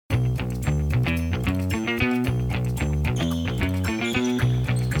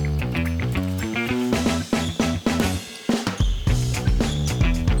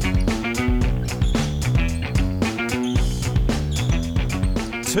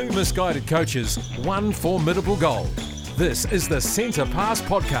Two misguided coaches, one formidable goal. This is the Centre Pass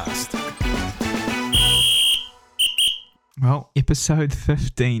Podcast. Well, episode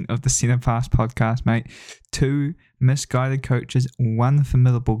 15 of the Centre Pass Podcast, mate. Two misguided coaches, one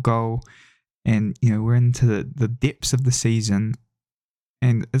formidable goal. And, we're into the depths of the season.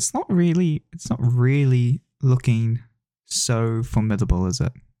 And it's not really looking so formidable, is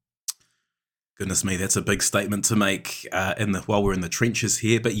it? Goodness me, that's a big statement to make while we're in the trenches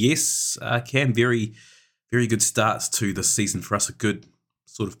here. But yes, Cam, very, very good starts to this season for us. A good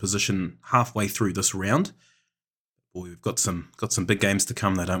sort of position halfway through this round. Boy, we've got some big games to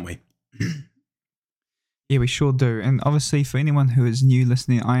come, though, don't we? Yeah, we sure do. And obviously, for anyone who is new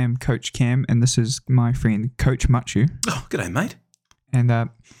listening, I am Coach Cam, and this is my friend Coach Machu. Oh, g'day, mate.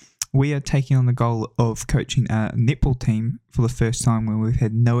 And we are taking on the goal of coaching a netball team for the first time, where we've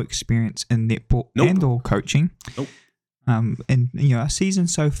had no experience in netball and or coaching. Nope. And our season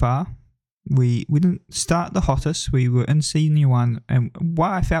so far, we didn't start the hottest. We were in senior one, and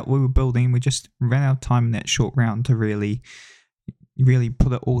what I felt we were building, we just ran out of time in that short round to really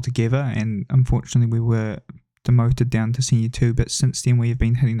put it all together. And unfortunately, we were demoted down to senior two. But since then, we have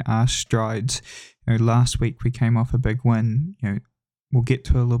been hitting our strides. Last week we came off a big win. We'll get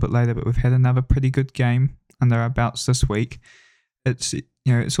to it a little bit later, but we've had another pretty good game under our belts this week. It's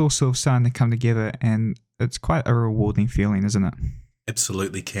it's all sort of starting to come together, and it's quite a rewarding feeling, isn't it?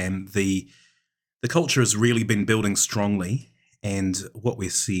 Absolutely, Cam. The culture has really been building strongly, and what we're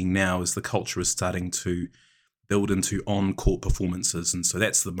seeing now is the culture is starting to build into on-court performances, and so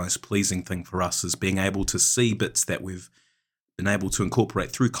that's the most pleasing thing for us, is being able to see bits that we've been able to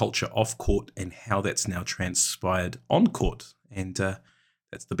incorporate through culture off-court and how that's now transpired on-court. And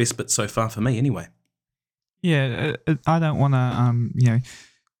that's the best bit so far for me anyway. Yeah, I don't want to,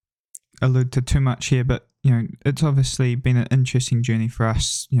 allude to too much here, but, it's obviously been an interesting journey for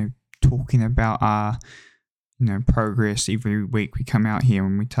us, talking about our, progress. Every week we come out here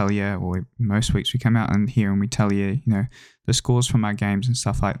and we tell you, or most weeks we come out and here and we tell you, the scores from our games and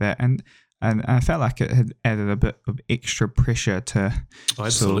stuff like that. And I felt like it had added a bit of extra pressure to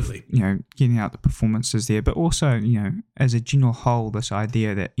absolutely. Sort of, getting out the performances there. But also, as a general whole, this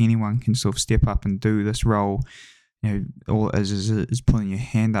idea that anyone can sort of step up and do this role, all is putting your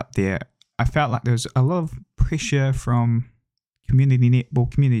hand up there. I felt like there was a lot of pressure from community netball,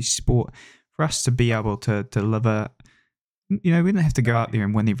 community sport, for us to be able to deliver. We didn't have to go out there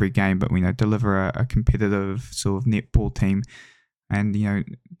and win every game, but deliver a competitive sort of netball team. And,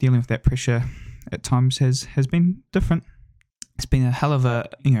 dealing with that pressure at times has been different. It's been a hell of a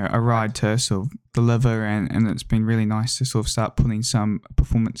ride to sort of deliver, and it's been really nice to sort of start putting some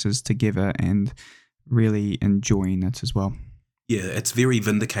performances together and really enjoying it as well. Yeah, it's very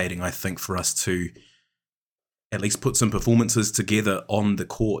vindicating, I think, for us to at least put some performances together on the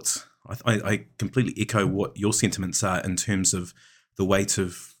court. I completely echo what your sentiments are in terms of the weight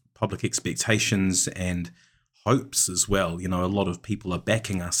of public expectations and hopes as well. A lot of people are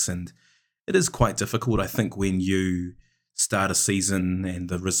backing us, and it is quite difficult, I think, when you start a season and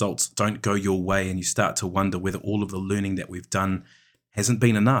the results don't go your way and you start to wonder whether all of the learning that we've done hasn't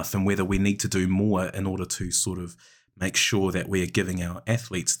been enough, and whether we need to do more in order to sort of make sure that we are giving our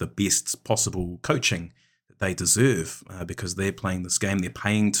athletes the best possible coaching that they deserve, because they're playing this game, they're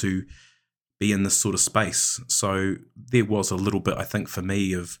paying to be in this sort of space. So there was a little bit, I think, for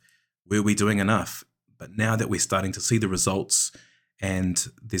me, of were we doing enough? But now that we're starting to see the results and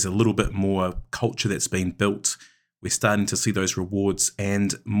there's a little bit more culture that's been built, we're starting to see those rewards.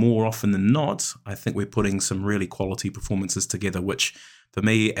 And more often than not, I think we're putting some really quality performances together, which for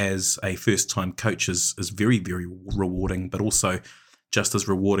me as a first-time coach is very, very rewarding, but also just as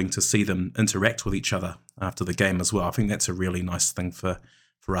rewarding to see them interact with each other after the game as well. I think that's a really nice thing for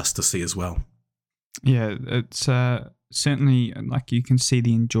us to see as well. Yeah, it's certainly, like, you can see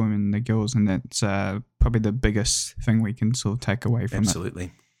the enjoyment in the girls, and that's probably the biggest thing we can sort of take away from Absolutely.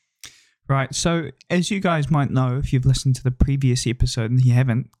 it. Right, so as you guys might know, if you've listened to the previous episode, and you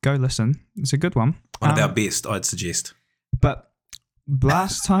haven't, go listen. It's a good one. One of our best, I'd suggest. But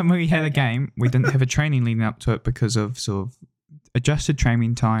last time we had a game, we didn't have a training leading up to it because of sort of adjusted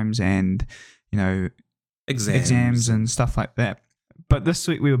training times and, exams and stuff like that. But this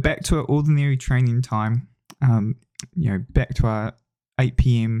week we were back to our ordinary training time, back to our 8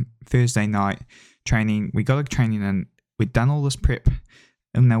 p.m. Thursday night training. We got a training in, we'd done all this prep.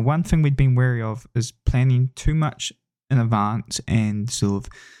 And now one thing we'd been wary of is planning too much in advance and sort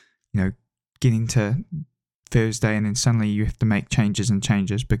of, getting to Thursday and then suddenly you have to make changes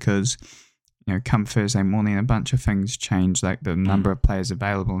because, come Thursday morning, a bunch of things change, like the number of players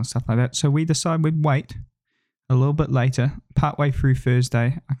available and stuff like that. So we decided we'd wait a little bit later, partway through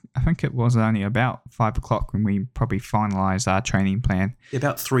Thursday, I think it was only about 5 o'clock when we probably finalised our training plan.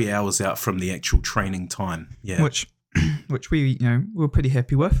 About 3 hours out from the actual training time. Yeah. Which we were pretty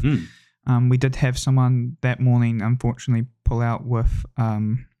happy with. We did have someone that morning, unfortunately, pull out with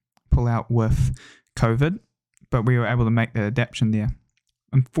COVID, but we were able to make the adaptation there.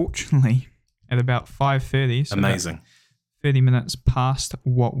 Unfortunately, at about 5:30, so amazing, 30 minutes past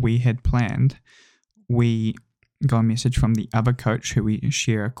what we had planned, we got a message from the other coach who we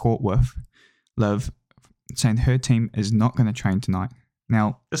share a court with, Liv, saying her team is not going to train tonight.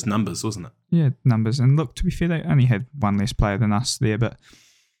 Now, just numbers, wasn't it? Yeah, numbers. And look, to be fair, they only had one less player than us there, but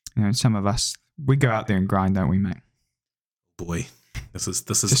some of us, we go out there and grind, don't we, mate? Boy, this is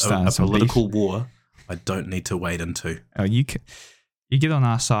a political war I don't need to wade into. Oh, you get on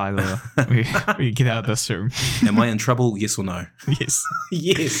our side, or we get out of this room. Am I in trouble? Yes or no? Yes.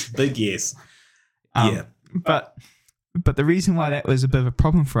 Yes, big yes. Yeah. But the reason why that was a bit of a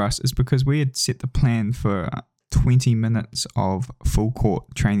problem for us is because we had set the plan for 20 minutes of full court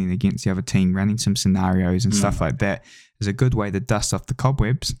training against the other team, running some scenarios and stuff like that is a good way to dust off the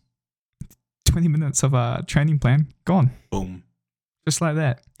cobwebs. 20 minutes of our training plan, gone. Boom. Just like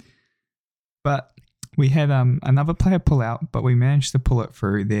that. But we had another player pull out, but we managed to pull it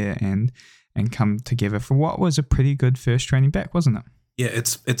through there and come together for what was a pretty good first training back, wasn't it? Yeah,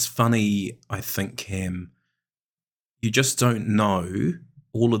 it's funny, I think, Cam. You just don't know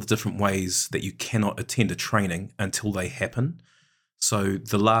all of the different ways that you cannot attend a training until they happen. So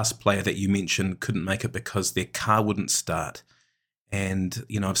the last player that you mentioned couldn't make it because their car wouldn't start. And,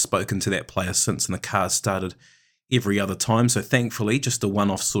 I've spoken to that player since, and the car started every other time. So thankfully, just a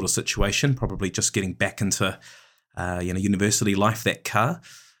one-off sort of situation, probably just getting back into, university life, that car.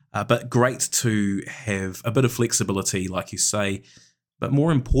 But great to have a bit of flexibility, like you say. But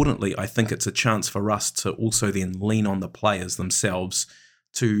more importantly, I think it's a chance for us to also then lean on the players themselves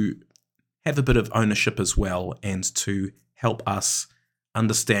to have a bit of ownership as well, and to help us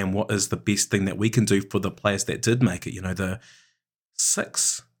understand what is the best thing that we can do for the players that did make it. The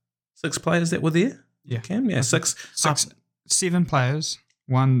six players that were there. Yeah, Cam? Yeah, six. 7 players,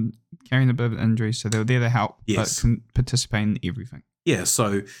 one carrying a bit of injury, so they were there to help, yes, but couldn't participate in everything. Yeah,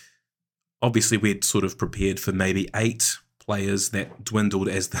 so obviously we'd sort of prepared for maybe 8 players that dwindled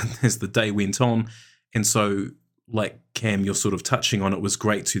as the day went on. And so, like Cam, you're sort of touching on, it was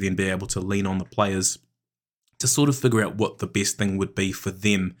great to then be able to lean on the players to sort of figure out what the best thing would be for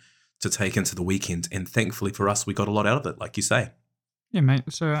them to take into the weekend. And thankfully for us, we got a lot out of it, like you say. Yeah, mate.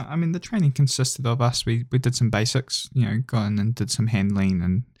 So, the training consisted of us. We did some basics, got in and did some handling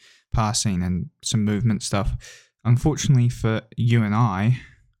and passing and some movement stuff. Unfortunately for you and I,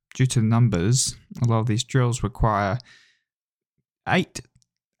 due to the numbers, a lot of these drills require 8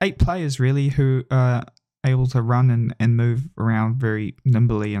 players really who are able to run and move around very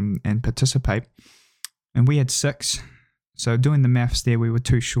nimbly and participate. And we had 6. So doing the maths there, we were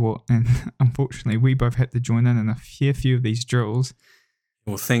too short. And unfortunately, we both had to join in a fair few of these drills.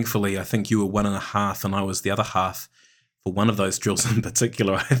 Well, thankfully, I think you were 1.5 and I was the other half for one of those drills in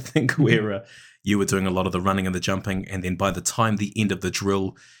particular, I think, where you were doing a lot of the running and the jumping. And then by the time the end of the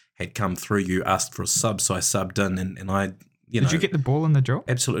drill had come through, you asked for a sub, so I subbed in, and I... Did you get the ball in the drill?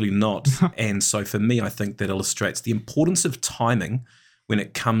 Absolutely not. And so for me, I think that illustrates the importance of timing when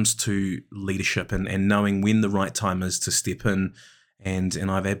it comes to leadership and knowing when the right time is to step in. And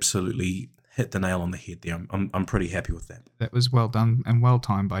I've absolutely hit the nail on the head there. I'm pretty happy with that. That was well done and well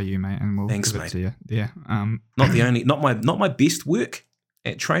timed by you, mate. And we'll Thanks, give it mate. to you. Yeah. Not my best work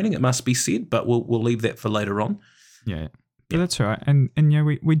at training, it must be said, but we'll leave that for later on. Yeah. But that's all right. And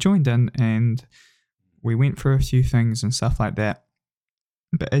we joined in and we went through a few things and stuff like that.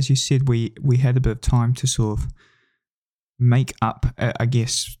 But as you said, we had a bit of time to sort of make up, I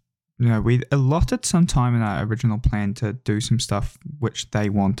guess. We allotted some time in our original plan to do some stuff which they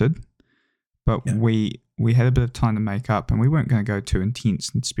wanted. But yeah, we had a bit of time to make up, and we weren't going to go too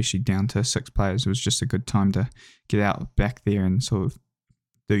intense, especially down to 6 players. It was just a good time to get out back there and sort of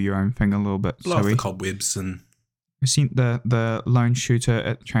do your own thing a little bit. Blow off the cobwebs. And we sent the lone shooter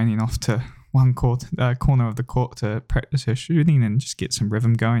at training off to one corner of the court to practice her shooting and just get some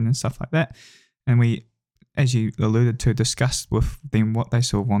rhythm going and stuff like that. And we, as you alluded to, discussed with them what they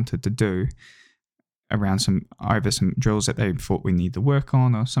sort of wanted to do around some drills that they thought we need to work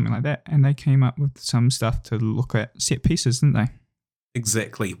on or something like that. And they came up with some stuff to look at set pieces, didn't they?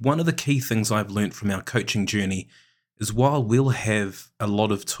 Exactly. One of the key things I've learned from our coaching journey is while we'll have a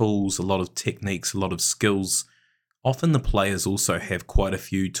lot of tools, a lot of techniques, a lot of skills, often the players also have quite a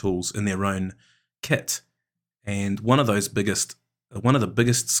few tools in their own kit. And one of those biggest one of the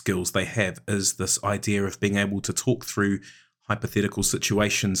biggest skills they have is this idea of being able to talk through hypothetical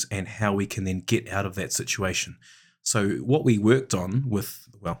situations and how we can then get out of that situation. So what we worked on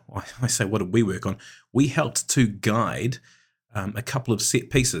I say what did we work on? We helped to guide a couple of set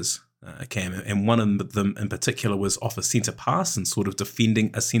pieces, Cam, and one of them in particular was off a centre pass and sort of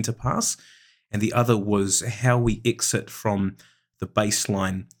defending a centre pass, and the other was how we exit from the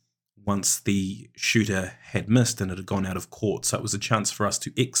baseline once the shooter had missed and it had gone out of court. So it was a chance for us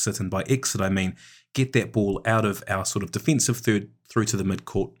to exit, and by exit I mean get that ball out of our sort of defensive third through to the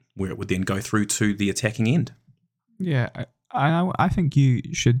midcourt, where it would then go through to the attacking end. Yeah, I think you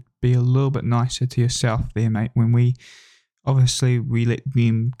should be a little bit nicer to yourself there, mate, when we let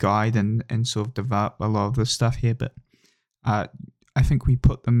them guide and sort of develop a lot of the stuff here, but I think we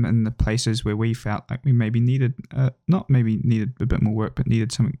put them in the places where we felt like we maybe needed, not maybe needed a bit more work, but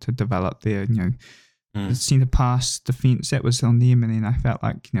needed something to develop there. The centre pass defence, that was on them, and then I felt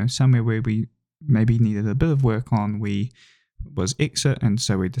like somewhere where we maybe needed a bit of work on, was exit, and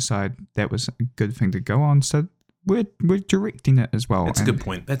so we decided that was a good thing to go on. So we're directing it as well. That's a good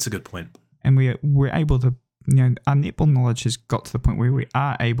point. And we're able to, our netball knowledge has got to the point where we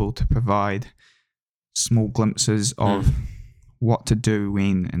are able to provide small glimpses of what to do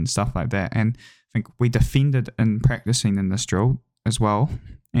when and stuff like that. And I think we defended in practicing in this drill as well.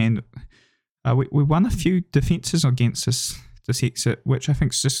 And we won a few defences against this exit, which I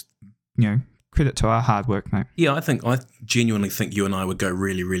think is just, credit to our hard work, mate. Yeah, I genuinely think you and I would go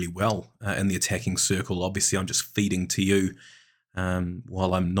really, really well in the attacking circle. Obviously, I'm just feeding to you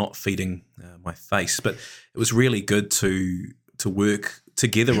while I'm not feeding my face. But it was really good to work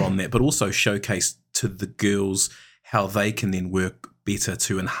together on that, but also showcase to the girls how they can then work better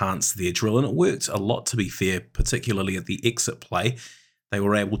to enhance their drill. And it worked a lot, to be fair, particularly at the exit play. They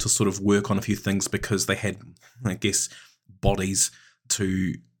were able to sort of work on a few things because they had, I guess, bodies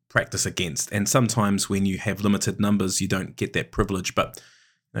to practice against. And sometimes when you have limited numbers, you don't get that privilege. But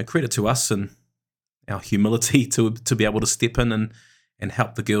credit to us and our humility to be able to step in and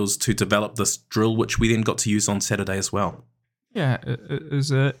help the girls to develop this drill, which we then got to use on Saturday as well. Yeah, it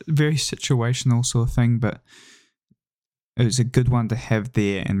was a very situational sort of thing, but it was a good one to have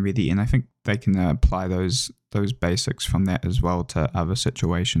there and ready, and I think they can apply those basics from that as well to other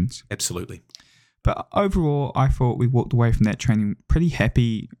situations. Absolutely. But overall, I thought we walked away from that training pretty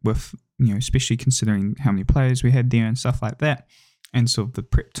happy with, especially considering how many players we had there and stuff like that, and sort of the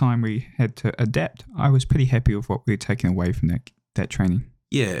prep time we had to adapt. I was pretty happy with what we were taking away from that training.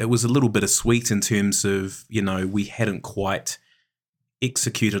 Yeah, it was a little bittersweet in terms of, we hadn't quite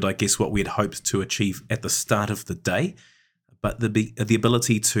executed, I guess, what we had hoped to achieve at the start of the day. But the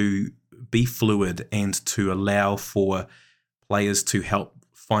ability to be fluid and to allow for players to help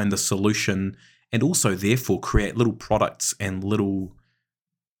find the solution and also therefore create little products and little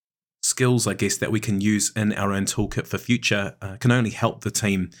skills, I guess, that we can use in our own toolkit for future can only help the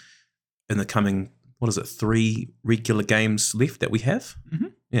team in the coming, 3 regular games left that we have? Mm-hmm.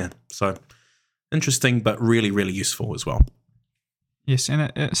 Yeah, so interesting but really, really useful as well. Yes,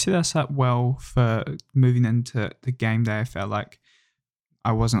 and it set us up well for moving into the game day. I felt like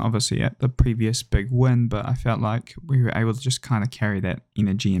I wasn't obviously at the previous big win, but I felt like we were able to just kind of carry that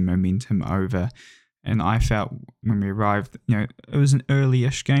energy and momentum over. And I felt when we arrived, it was an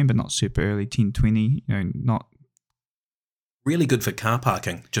early-ish game, but not super early, 10:20, not... Really good for car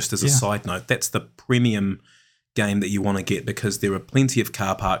parking, just as a side note. That's the premium game that you want to get because there are plenty of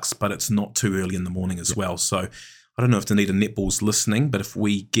car parks, but it's not too early in the morning as well. So I don't know if Dunedin Netball's listening, but if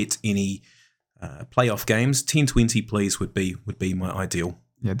we get any playoff games, 10:20 please would be my ideal.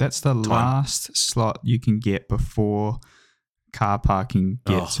 Yeah, that's the last slot you can get before car parking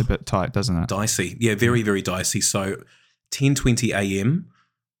gets a bit tight, doesn't it? Dicey. Yeah, very, very dicey. So 10:20 a.m.,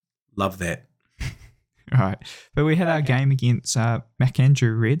 love that. Right. But we had our game against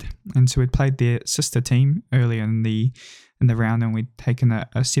MacAndrew Red, and so we'd played their sister team earlier in the round, and we'd taken a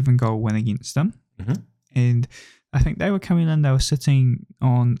 7-goal win against them. Mm-hmm. And I think they were coming in, they were sitting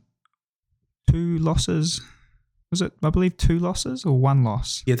on 2 losses. Was it, I believe, 2 losses or 1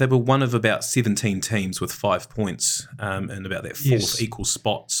 loss? Yeah, they were one of about 17 teams with 5 points in about that 4th equal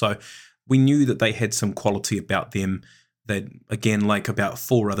spot. So we knew that they had some quality about them. They, again, like about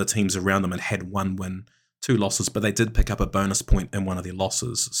 4 other teams around them, had 1 win, 2 losses, but they did pick up a bonus point in one of their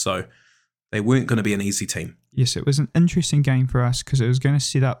losses. So they weren't going to be an easy team. Yes, it was an interesting game for us because it was going to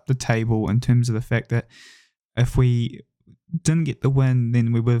set up the table in terms of the fact that if we didn't get the win,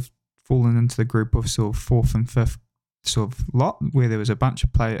 then we would have fallen into the group of sort of 4th and 5th sort of lot where there was a bunch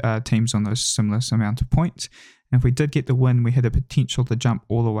of teams on those similar amount of points. And if we did get the win, we had a potential to jump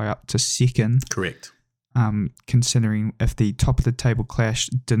all the way up to 2nd. Correct. considering if the top of the table clash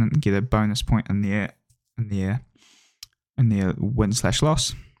didn't get a bonus point in their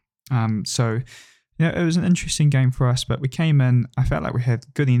win/loss. So yeah, it was an interesting game for us, but we came in, I felt like we had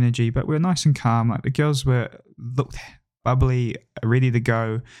good energy, but we were nice and calm. Like the girls looked bubbly, ready to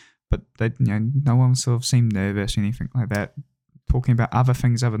go, but they, no one sort of seemed nervous or anything like that, talking about other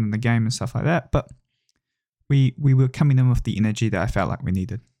things other than the game and stuff like that. But we were coming in with the energy that I felt like we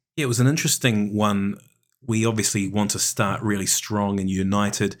needed. Yeah, it was an interesting one. We obviously want to start really strong and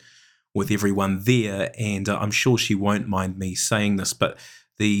united with everyone there, and I'm sure she won't mind me saying this, but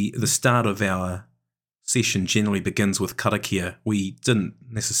the start of our session generally begins with karakia. We didn't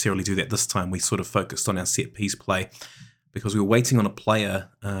necessarily do that this time. We sort of focused on our set piece play because we were waiting on a player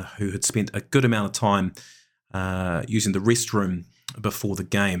who had spent a good amount of time using the restroom before the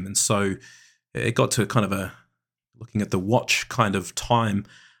game, and so it got to kind of looking at the watch kind of time,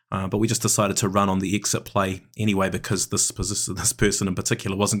 but we just decided to run on the exit play anyway because this person in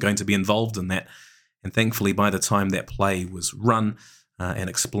particular wasn't going to be involved in that. And thankfully, by the time that play was run and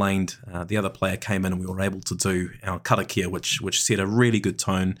explained, the other player came in and we were able to do our karakia, which set a really good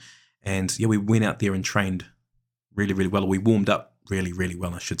tone. And yeah, we went out there and trained really, really well. We warmed up really, really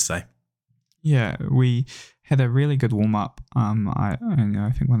well, I should say. Yeah, we had a really good warm-up. I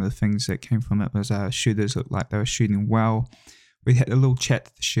think one of the things that came from it was our shooters looked like they were shooting well. We had a little chat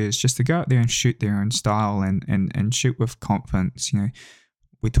to the shooters just to go out there and shoot their own style and shoot with confidence.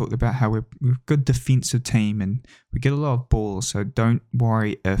 We talked about how we're a good defensive team and we get a lot of balls, so don't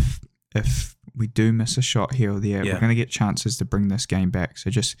worry if we do miss a shot here or there. Yeah. We're going to get chances to bring this game back. So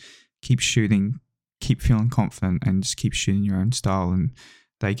just keep shooting, keep feeling confident, and just keep shooting your own style. And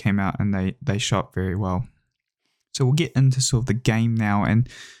they came out and they shot very well. So we'll get into sort of the game now. And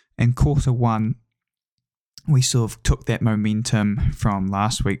in quarter one, we sort of took that momentum from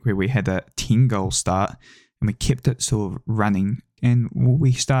last week where we had a 10-goal start and we kept it sort of running. And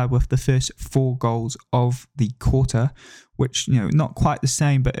we started with the first 4 goals of the quarter, which, not quite the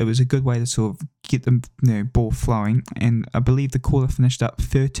same, but it was a good way to sort of get the ball flowing. And I believe the quarter finished up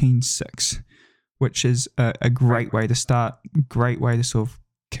 13-6, which is a great way to start, great way to sort of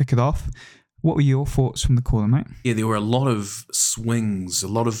kick it off. What were your thoughts from the quarter, mate? Yeah, there were a lot of swings, a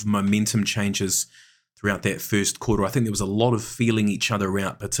lot of momentum changes throughout that first quarter. I think there was a lot of feeling each other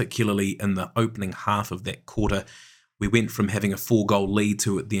out, particularly in the opening half of that quarter. We went from having a 4-goal lead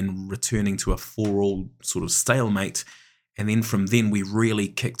to it then returning to a 4-all sort of stalemate. And then from then we really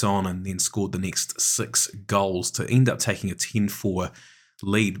kicked on and then scored the next 6 goals to end up taking a 10-4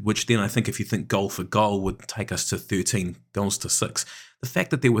 lead, which then I think if you think goal for goal would take us to 13 goals to 6. The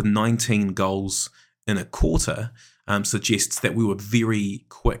fact that there were 19 goals in a quarter suggests that we were very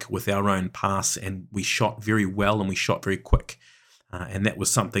quick with our own pass and we shot very well and we shot very quick. And that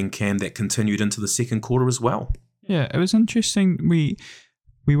was something, Cam, that continued into the second quarter as well. Yeah, it was interesting. We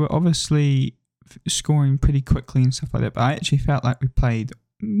were obviously scoring pretty quickly and stuff like that, but I actually felt like we played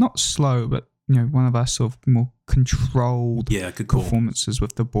not slow, but one of our sort of more controlled performances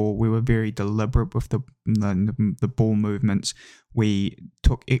with the ball. We were very deliberate with the ball movements. We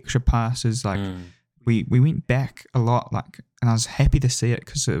took extra passes, we went back a lot, and I was happy to see it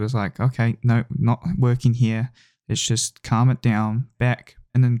because it was like, okay, no, not working here. Let's just calm it down, back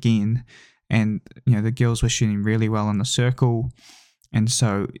and again. And, the girls were shooting really well in the circle. And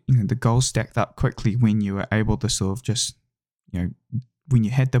so, the goals stacked up quickly when you were able to sort of just, when you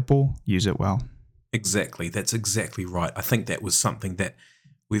had the ball, use it well. Exactly. That's exactly right. I think that was something that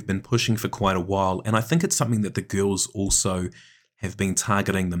we've been pushing for quite a while. And I think it's something that the girls also have been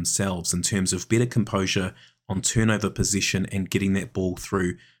targeting themselves in terms of better composure on turnover possession and getting that ball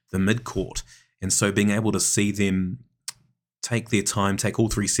through the midcourt. And so being able to see them take their time, take all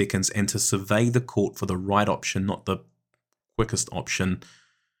 3 seconds, and to survey the court for the right option, not the quickest option,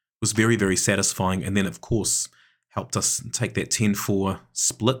 was very, very satisfying. And then, of course, helped us take that 10-4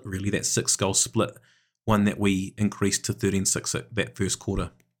 split, really, that 6-goal split, one that we increased to 13-6 at that first quarter.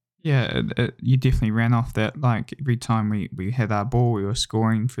 Yeah, you definitely ran off that. Every time we had our ball, we were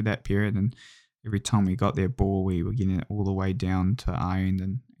scoring for that period, and every time we got their ball, we were getting it all the way down to our end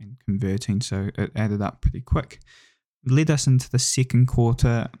and converting, so it added up pretty quick. Led us into the second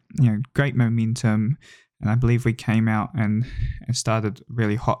quarter, great momentum, and I believe we came out and started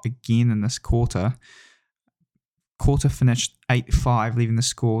really hot again in this quarter. Quarter finished 8-5, leaving the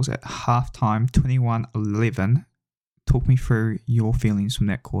scores at halftime 21-11. Talk me through your feelings from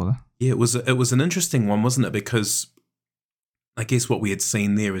that quarter. Yeah, it was an interesting one, wasn't it? Because I guess what we had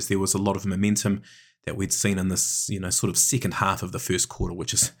seen there is there was a lot of momentum that we'd seen in this, sort of second half of the first quarter,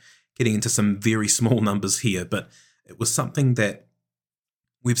 which is getting into some very small numbers here, but it was something that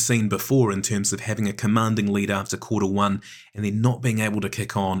we've seen before in terms of having a commanding lead after quarter one and then not being able to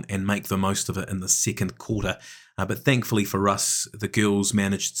kick on and make the most of it in the second quarter. But thankfully for us, the girls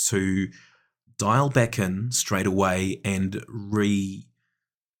managed to dial back in straight away and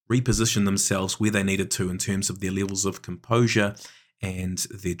reposition themselves where they needed to in terms of their levels of composure and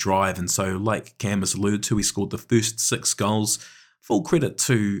their drive. And so, like Cam has alluded to, he scored the first 6 goals. Full credit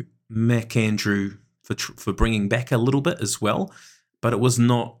to McAndrew for bringing back a little bit as well. But it was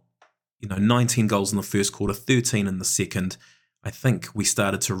not, 19 goals in the first quarter, 13 in the second. I think we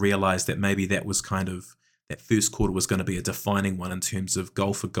started to realise that maybe that was that first quarter was going to be a defining one in terms of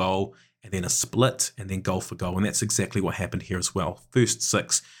goal for goal, and then a split, and then goal for goal. And that's exactly what happened here as well. First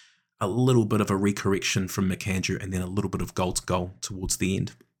 6, a little bit of a recorrection from McAndrew, and then a little bit of goal to goal towards the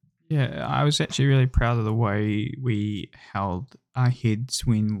end. Yeah, I was actually really proud of the way we held our heads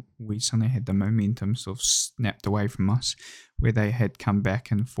when we suddenly had the momentum sort of snapped away from us, where they had come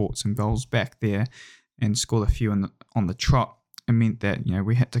back and fought some goals back there and scored a few on the trot. It meant that,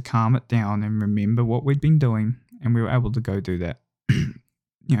 we had to calm it down and remember what we'd been doing, and we were able to go do that.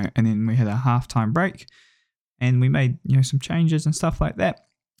 And then we had a halftime break, and we made, some changes and stuff like that.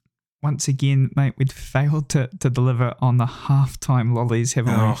 Once again, mate, we'd failed to deliver on the halftime lollies,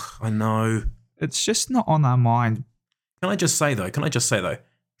 haven't we? Oh, I know. It's just not on our mind. Can I just say though,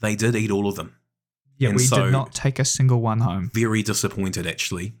 they did eat all of them. Yeah, and we did not take a single one home. Very disappointed,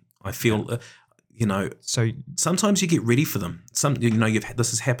 actually. I feel, so sometimes you get ready for them. This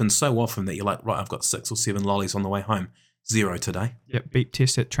has happened so often that you're like, right, I've got 6 or 7 lollies on the way home. 0 today. Yep, beep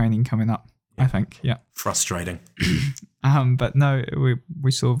test at training coming up, I think. Yeah. Frustrating. But no,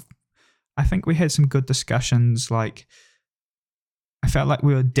 we sort of, I think we had some good discussions. Like, I felt like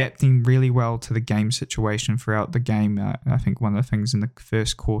we were adapting really well to the game situation throughout the game. I think one of the things in the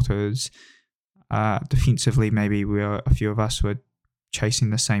first quarter is defensively, maybe a few of us were chasing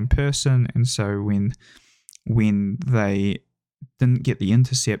the same person, and so when they didn't get the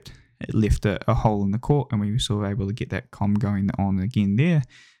intercept, it left a hole in the court, and we were sort of able to get that comm going on again there.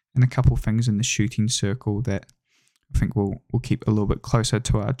 And a couple of things in the shooting circle that I think we'll keep a little bit closer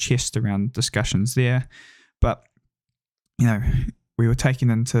to our chest around discussions there. But, we were taken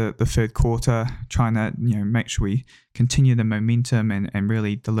into the third quarter trying to, make sure we continue the momentum and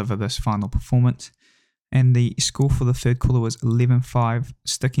really deliver this final performance. And the score for the third quarter was 11-5,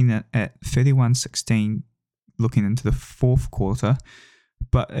 sticking it at 31-16 looking into the fourth quarter.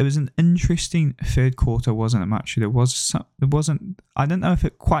 But it was an interesting third quarter, wasn't it, much? There wasn't, I don't know if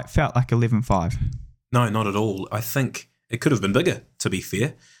it quite felt like 11-5. No, not at all. I think it could have been bigger, to be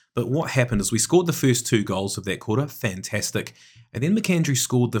fair. But what happened is we scored the first 2 goals of that quarter, fantastic. And then McAndrew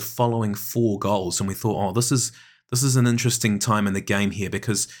scored the following 4 goals, and we thought, this is an interesting time in the game here,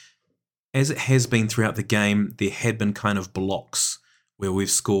 because as it has been throughout the game, there had been kind of blocks where we've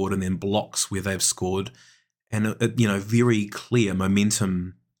scored and then blocks where they've scored, and very clear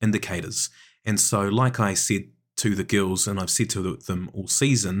momentum indicators. And so, like I said to the girls, and I've said to them all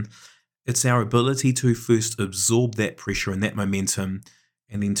season, it's our ability to first absorb that pressure and that momentum,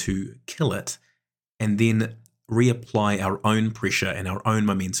 and then to kill it, and then reapply our own pressure and our own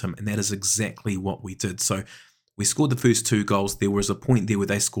momentum, and that is exactly what we did. So we scored the first 2 goals. There was a point there where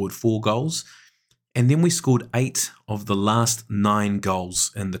they scored 4 goals, and then we scored 8 of the last 9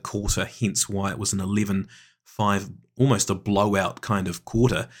 goals in the quarter, hence why it was an 11-5, almost a blowout kind of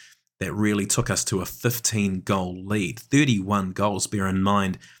quarter that really took us to a 15-goal lead. 31 goals, bear in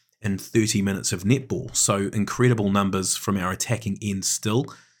mind, in 30 minutes of netball. So incredible numbers from our attacking end still,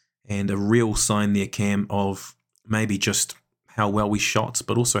 and a real sign there, Cam, of maybe just how well we shot,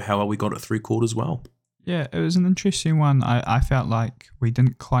 but also how well we got it through court as well. Yeah, it was an interesting one. I felt like we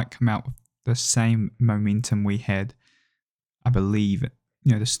didn't quite come out with the same momentum we had, I believe,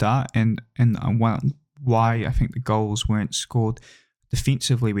 the start, and why I think the goals weren't scored.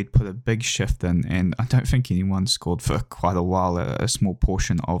 Defensively, we'd put a big shift in, and I don't think anyone scored for quite a while. A small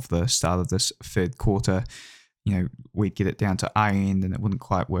portion of the start of this third quarter, we'd get it down to our end, and it wouldn't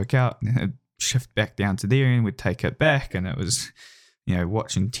quite work out. And then it'd shift back down to their end, we'd take it back, and it was,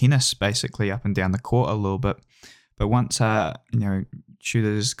 watching tennis basically up and down the court a little bit. But once,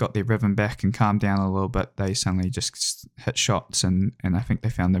 shooters got their rhythm back and calmed down a little bit, they suddenly just hit shots, and I think they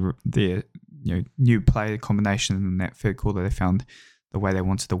found their new play combination in that third quarter. They found the way they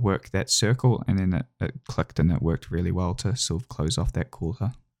wanted to work that circle, and then it clicked, and it worked really well to sort of close off that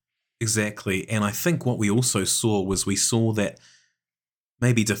quarter. Exactly. And I think what we also saw that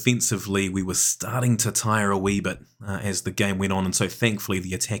maybe defensively we were starting to tire a wee bit as the game went on, and so thankfully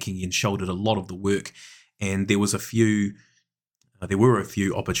the attacking end shouldered a lot of the work, and there were a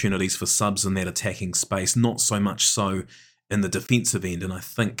few opportunities for subs in that attacking space, not so much so in the defensive end, and I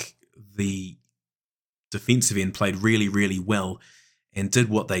think the defensive end played really, really well and did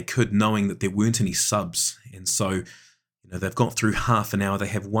what they could, knowing that there weren't any subs. And so, they've got through half an hour. They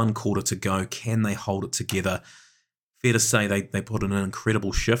have one quarter to go. Can they hold it together? Fair to say they put in an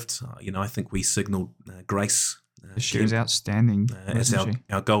incredible shift. I think we signalled Grace. She was outstanding. As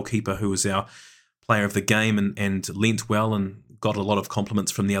our goalkeeper, who was our player of the game and lent well and got a lot of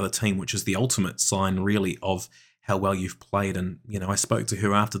compliments from the other team, which is the ultimate sign, really, of how well you've played. And, I spoke to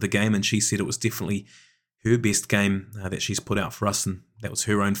her after the game and she said it was definitely her best game that she's put out for us, and that was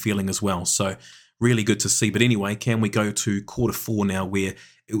her own feeling as well. So really good to see. But anyway, can we go to quarter 4 now, where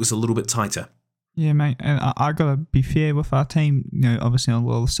it was a little bit tighter? Yeah, mate. And I got to be fair with our team, obviously on a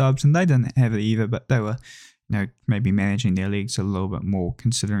lot of subs, and they didn't have it either, but they were, maybe managing their legs a little bit more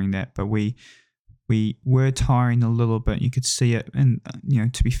considering that. But we were tiring a little bit. You could see it. And,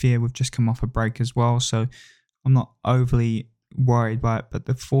 to be fair, we've just come off a break as well. So I'm not overly worried by it, but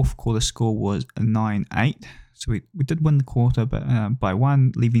the fourth quarter score was a 9-8, so we did win the quarter, but by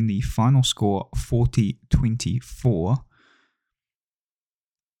 1, leaving the final score 40-24.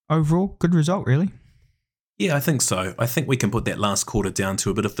 Overall, good result, really. Yeah, I think so. I think we can put that last quarter down to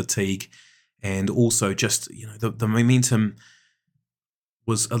a bit of fatigue, and also just the momentum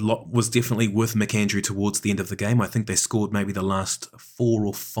was definitely with McAndrew towards the end of the game. I think they scored maybe the last 4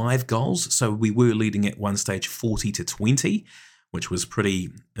 or 5 goals. So we were leading at one stage 40-20, which was pretty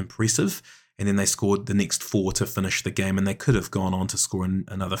impressive. And then they scored the next 4 to finish the game, and they could have gone on to score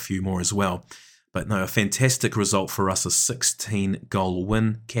another few more as well. But no, a fantastic result for us, a 16-goal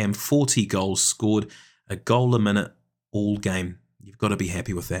win. Cam, 40 goals scored, a goal a minute all game. You've got to be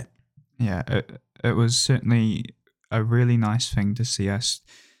happy with that. Yeah, it was certainly a really nice thing to see us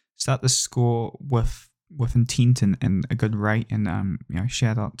start the score with intent and a good rate. And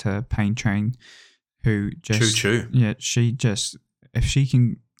shout out to Pain Train, who just choo. Yeah, she just if she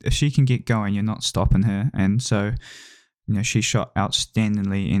can get going, you're not stopping her. And so she shot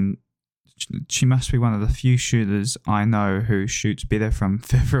outstandingly, and she must be one of the few shooters I know who shoots better from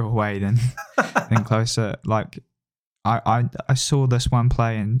further away than closer. Like I saw this one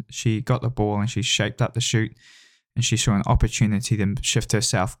play, and she got the ball and she shaped up the shoot, and she saw an opportunity to shift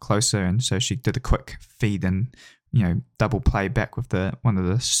herself closer, and so she did a quick feed and double play back with one of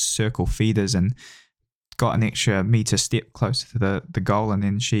the circle feeders, and got an extra meter step closer to the goal, and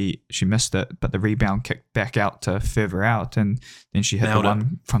then she missed it, but the rebound kicked back out to further out, and then she hit the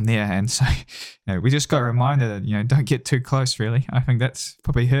one from there. And so we just got reminded that don't get too close, really. I think that's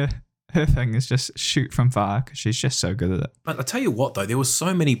probably her thing, is just shoot from far, because she's just so good at it. But I tell you what, though, there were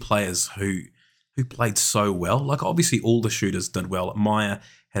so many players who played so well. Like, obviously all the shooters did well. Maya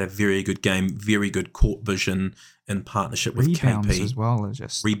had a very good game, very good court vision in partnership with Rebounds KP as well, as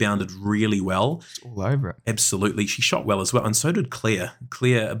just rebounded really well. It's all over it. Absolutely. She shot well as well, and so did Claire.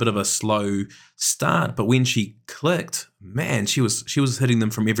 Claire, a bit of a slow start, but when she clicked, man, she was hitting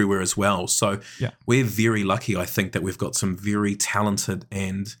them from everywhere as well. So yeah, we're very lucky, I think, that we've got some very talented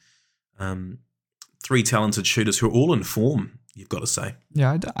and 3 talented shooters who are all in form, you've got to say.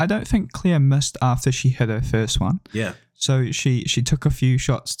 Yeah, I don't think Claire missed after she hit her first one. Yeah. So she took a few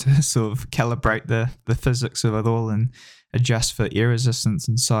shots to sort of calibrate the physics of it all and adjust for air resistance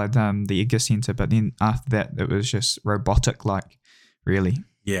inside the Iga Centre. But then after that, it was just robotic-like, really.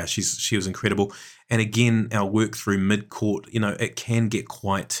 Yeah, she was incredible. And again, our work through mid-court, it can get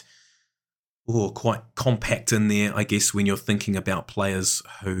quite compact in there, I guess, when you're thinking about players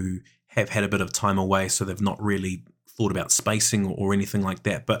who have had a bit of time away, so they've not really thought about spacing or anything like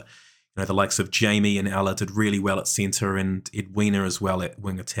that. But the likes of Jamie and Ella did really well at centre, and Edwina as well at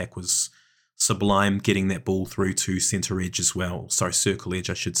wing attack was sublime, getting that ball through to centre edge as well. Sorry, circle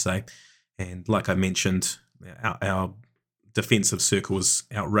edge, I should say. And like I mentioned, our defensive circle was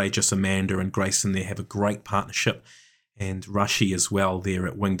outrageous. Amanda and Grayson there have a great partnership, and Rushy as well there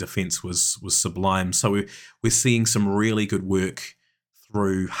at wing defence was sublime. So we're seeing some really good work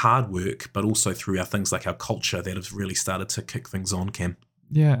through hard work, but also through our things like our culture that have really started to kick things on, Cam.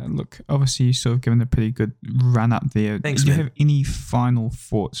 Yeah, look, obviously you sort of given a pretty good run up there. Thanks, Do you man. have any final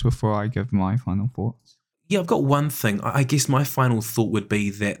thoughts before I give my final thoughts? Yeah, I've got one thing. I guess my final thought would be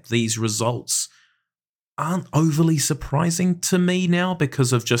that these results aren't overly surprising to me now,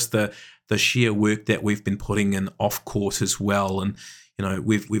 because of just the sheer work that we've been putting in off court as well. And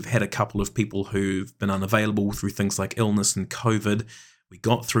we've had a couple of people who've been unavailable through things like illness and COVID. We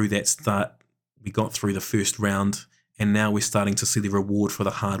got through that start. We got through the first round, and now we're starting to see the reward for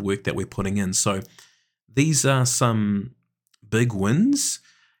the hard work that we're putting in. So these are some big wins,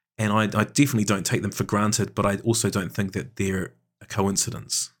 and I definitely don't take them for granted, but I also don't think that they're a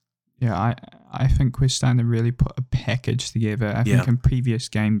coincidence. Yeah, I think we're starting to really put a package together. I think in previous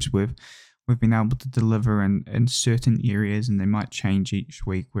games we've been able to deliver in certain areas, and they might change each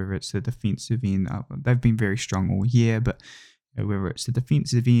week, whether it's the defensive end. They've been very strong all year, but whether it's the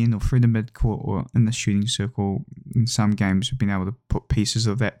defensive end or through the midcourt or in the shooting circle, in some games we've been able to put pieces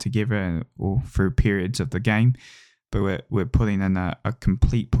of that together or through periods of the game. But we're putting in a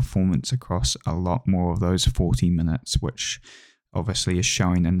complete performance across a lot more of those 40 minutes, which obviously is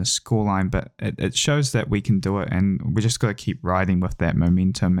showing in the scoreline. But it shows that we can do it, and we just got to keep riding with that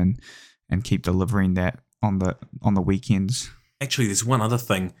momentum and keep delivering that on the weekends. Actually, there's one other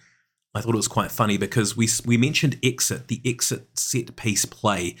thing. I thought it was quite funny because we mentioned the exit set piece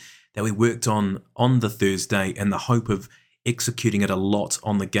play that we worked on the Thursday, and the hope of executing it a lot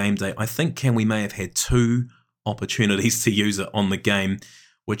on the game day. I think we may have had 2 opportunities to use it on the game,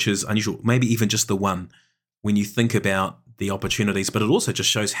 which is unusual. Maybe even just the one when you think about the opportunities, but it also just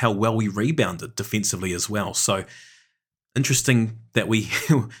shows how well we rebounded defensively as well. So interesting that we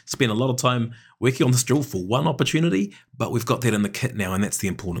spent a lot of time working on this drill for one opportunity, but we've got that in the kit now, and that's the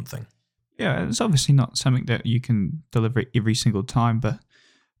important thing. Yeah, it's obviously not something that you can deliver every single time, but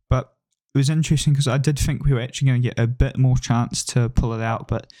it was interesting because I did think we were actually going to get a bit more chance to pull it out,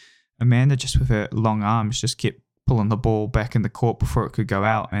 but Amanda, just with her long arms, just kept pulling the ball back in the court before it could go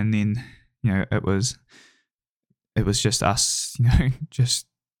out, and then it was just us, just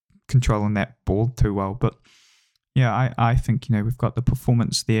controlling that ball too well. But yeah, I think we've got the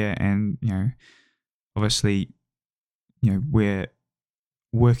performance there, and obviously we're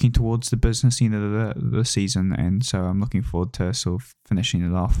working towards the business end of the season, and so I'm looking forward to sort of finishing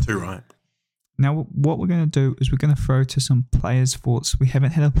it off. Too right. Now, what we're going to do is we're going to throw to some players' thoughts. We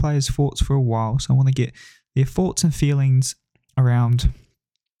haven't had a players' thoughts for a while, so I want to get their thoughts and feelings around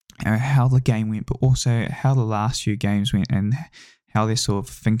how the game went, but also how the last few games went and how they're sort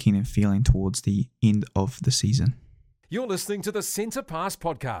of thinking and feeling towards the end of the season. You're listening to the Centre Pass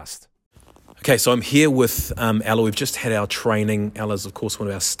Podcast. Okay, so I'm here with Ella. We've just had our training. Ella's, of course, one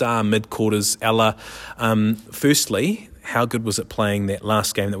of our star mid-quarters. Ella, firstly, how good was it playing that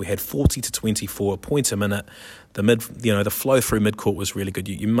last game that we had 40-24 points a minute? The flow through mid-court was really good.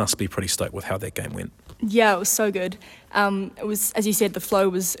 You must be pretty stoked with how that game went. Yeah, it was so good. It was, as you said, the flow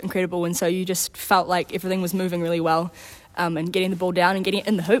was incredible, and so you just felt like everything was moving really well. And getting the ball down and getting it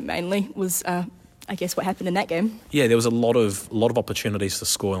in the hoop mainly was, I guess, what happened in that game. Yeah, there was a lot of opportunities to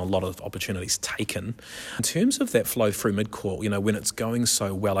score and a lot of opportunities taken. In terms of that flow through midcourt, when it's going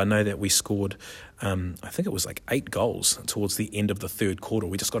so well, I know that we scored, I think it was like 8 goals towards the end of the third quarter.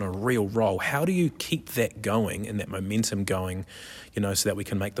 We just got a real roll. How do you keep that going and that momentum going, so that we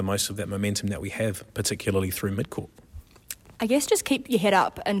can make the most of that momentum that we have, particularly through midcourt? I guess just keep your head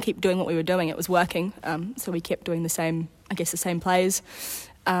up and keep doing what we were doing. It was working, so we kept doing the same plays.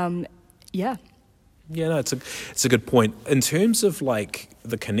 Yeah. Yeah, no, it's a good point. In terms of like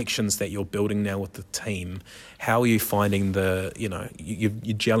the connections that you're building now with the team, how are you finding you're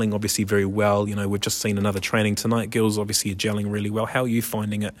gelling obviously very well. We've just seen another training tonight. Girls obviously are gelling really well. How are you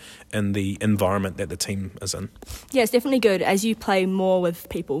finding it in the environment that the team is in? Yeah, it's definitely good. As you play more with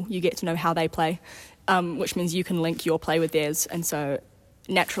people, you get to know how they play, which means you can link your play with theirs. And so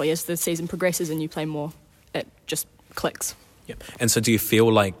naturally, as the season progresses and you play more, it just clicks. Yeah. And so do you feel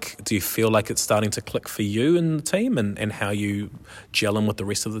like it's starting to click for you and the team and how you gel in with the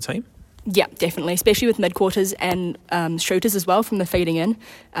rest of the team? Yeah, definitely, especially with mid-quarters and shooters as well from the feeding in.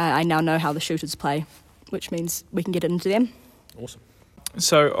 I now know how the shooters play, which means we can get it into them. Awesome.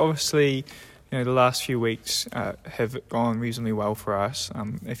 So obviously, the last few weeks have gone reasonably well for us.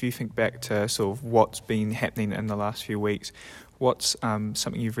 If you think back to sort of what's been happening in the last few weeks, what's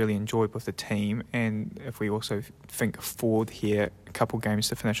something you've really enjoyed with the team? And if we also think forward here, a couple games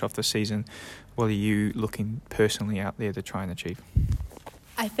to finish off the season, what are you looking personally out there to try and achieve?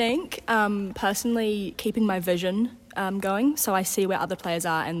 I think personally keeping my vision going, so I see where other players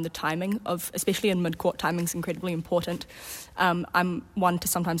are, and the timing of, especially in mid-court, timing is incredibly important. I'm one to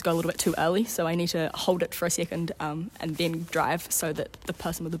sometimes go a little bit too early, so I need to hold it for a second and then drive so that the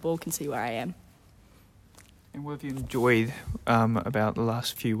person with the ball can see where I am. And what have you enjoyed about the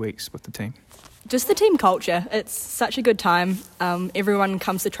last few weeks with the team? Just the team culture. It's such a good time. Everyone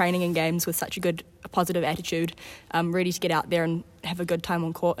comes to training and games with such a good, positive attitude, ready to get out there and have a good time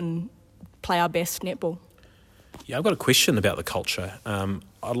on court and play our best netball. Yeah, I've got a question about the culture.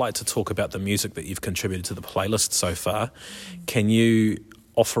 I'd like to talk about the music that you've contributed to the playlist so far. Can you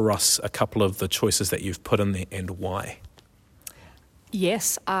offer us a couple of the choices that you've put in there and why?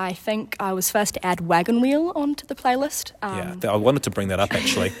 Yes, I think I was first to add Wagon Wheel onto the playlist. I wanted to bring that up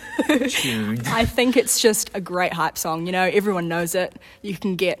actually. I think it's just a great hype song. You know, everyone knows it. You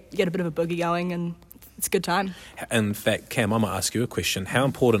can get a bit of a boogie going, and it's a good time. In fact, Cam, I might ask you a question. How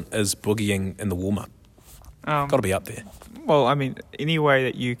important is boogieing in the warm-up? Got to be up there. Well, I mean, any way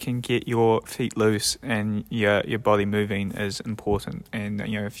that you can get your feet loose and your body moving is important. And,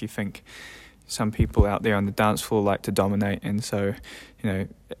 you know, if you think some people out there on the dance floor like to dominate, and so, you know,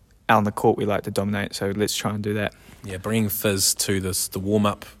 out on the court we like to dominate, so let's try and do that. Yeah, bringing Fizz to the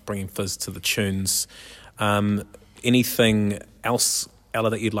warm-up, bringing Fizz to the tunes. Anything else, Ella,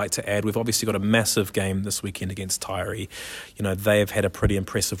 that you'd like to add? We've obviously got a massive game this weekend against Tyree. You know, they have had a pretty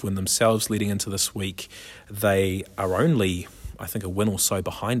impressive win themselves leading into this week. They are only, I think, a win or so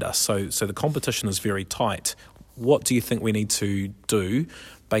behind us, so the competition is very tight. What do you think we need to do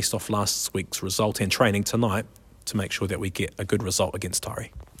based off last week's result and training tonight to make sure that we get a good result against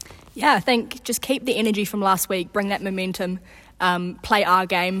Tyree? Yeah, I think just keep the energy from last week, bring that momentum, play our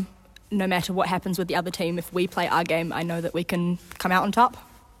game. No matter what happens with the other team, if we play our game, I know that we can come out on top.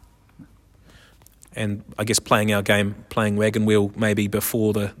 And I guess playing our game, playing Wagon Wheel maybe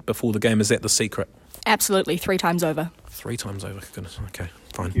before the game, is that the secret? Absolutely, 3 times over. 3 times over, goodness, okay,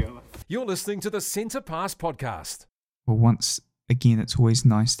 fine. You're listening to the Centre Pass podcast. Well, once again, it's always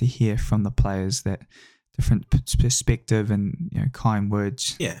nice to hear from the players that different perspective and, you know, kind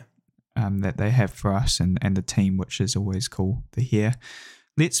words that they have for us and the team, which is always cool to hear.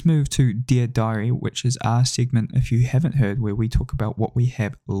 Let's move to Dear Diary, which is our segment, if you haven't heard, where we talk about what we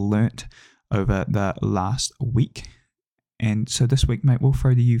have learnt over the last week. And so this week, mate, we'll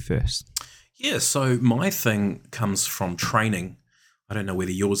throw to you first. Yeah, so my thing comes from training. I don't know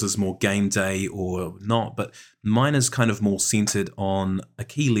whether yours is more game day or not, but mine is kind of more centered on a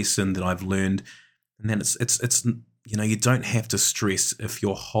key lesson that I've learned. And then it's you know, you don't have to stress if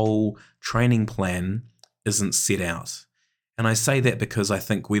your whole training plan isn't set out. And I say that because I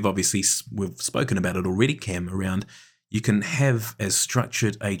think we've spoken about it already, Cam, around you can have as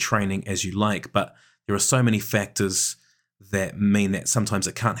structured a training as you like, but there are so many factors that mean that sometimes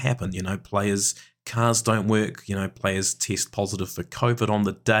it can't happen. You know, players' cars don't work, you know, players test positive for COVID on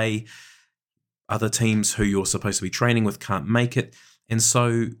the day, other teams who you're supposed to be training with can't make it. And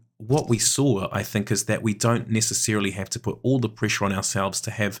so what we saw, I think, is that we don't necessarily have to put all the pressure on ourselves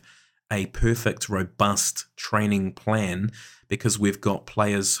to have a perfect, robust training plan, because we've got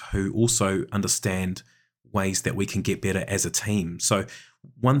players who also understand ways that we can get better as a team. So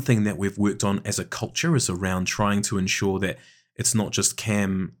one thing that we've worked on as a culture is around trying to ensure that it's not just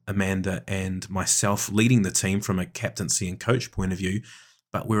Cam, Amanda, and myself leading the team from a captaincy and coach point of view,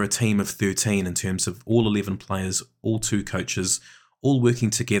 but we're a team of 13 in terms of all 11 players, all 2 coaches, all working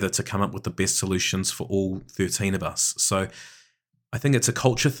together to come up with the best solutions for all 13 of us. So I think it's a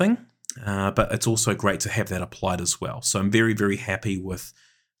culture thing, but it's also great to have that applied as well. So I'm very, very happy with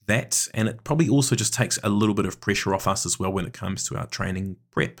that, and it probably also just takes a little bit of pressure off us as well when it comes to our training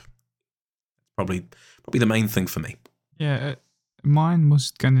prep. Probably the main thing for me. Yeah, mine was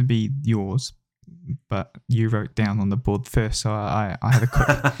going to be yours, but you wrote down on the board first, so I had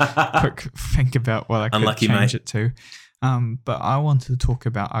a quick think about what I could change it to. But I wanted to talk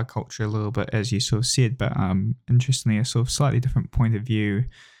about our culture a little bit, as you sort of said, but interestingly, a sort of slightly different point of view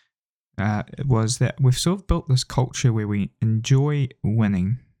was that we've sort of built this culture where we enjoy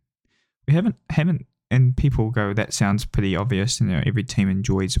winning. We haven't, and people go, that sounds pretty obvious, you know, every team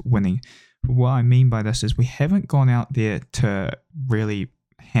enjoys winning. But what I mean by this is we haven't gone out there to really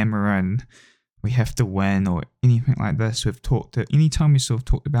hammer in, we have to win or anything like this. Anytime we sort of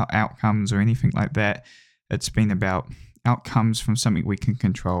talked about outcomes or anything like that, it's been about outcomes from something we can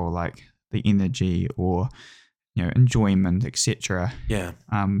control, like the energy or, you know, enjoyment, etc. Yeah.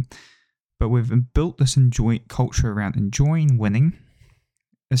 But we've built this culture around enjoying winning.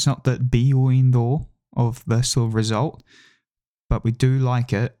 It's not the be or end all of the sort of result, but we do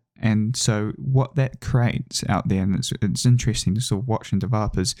like it. And so what that creates out there, and it's interesting to sort of watch and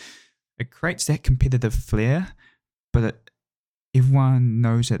develop, is it creates that competitive flair, but everyone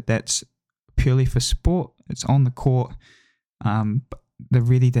knows that that's purely for sport. It's on the court. But they're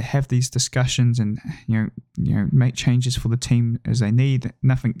ready to have these discussions and you know make changes for the team as they need.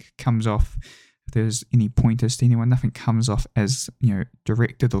 Nothing comes off, if there's any pointers to anyone, nothing comes off as, you know,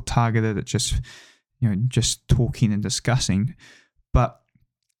 directed or targeted. It's just, you know, just talking and discussing. But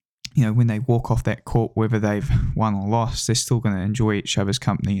you know, when they walk off that court, whether they've won or lost, they're still going to enjoy each other's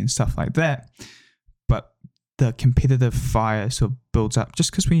company and stuff like that. But the competitive fire sort of builds up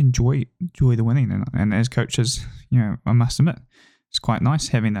just because we enjoy the winning. And as coaches, you know, I must admit, it's quite nice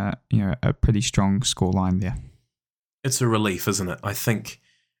having a pretty strong scoreline there. It's a relief, isn't it? I think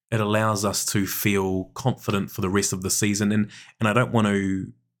it allows us to feel confident for the rest of the season. And I don't want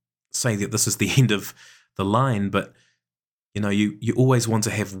to say that this is the end of the line, but you always want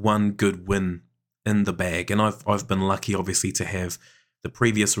to have one good win in the bag. And I've been lucky, obviously, to have the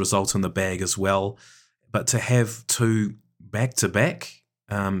previous result in the bag as well. But to have two back-to-back,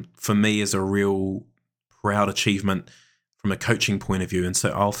 for me, is a real proud achievement from a coaching point of view. And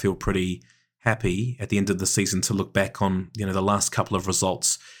so I'll feel pretty happy at the end of the season to look back on the last couple of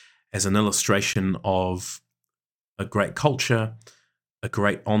results as an illustration of a great culture, a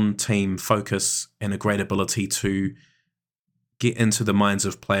great on-team focus, and a great ability to get into the minds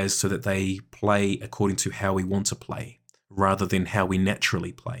of players so that they play according to how we want to play rather than how we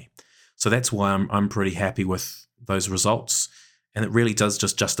naturally play. So that's why I'm pretty happy with those results, and it really does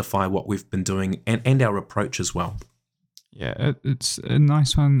just justify what we've been doing and our approach as well. Yeah, it's a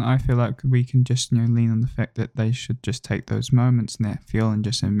nice one. I feel like we can just lean on the fact that they should just take those moments and that feel and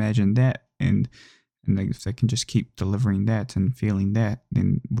just imagine that, and if they can just keep delivering that and feeling that,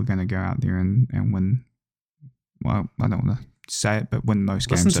 then we're going to go out there and win. Well, I don't want to say it, but win most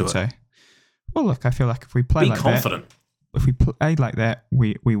games, I'd say. Well, look, I feel like if we play like confident. If we play like that,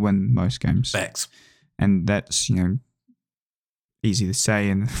 we win most games. Facts. And that's, easy to say,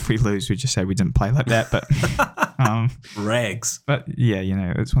 and if we lose, we just say we didn't play like that, but rags. But yeah,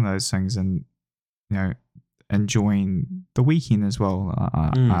 it's one of those things, and enjoying the weekend as well.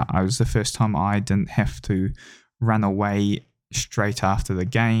 I was the first time I didn't have to run away straight after the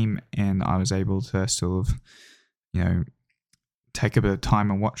game, and I was able to sort of take a bit of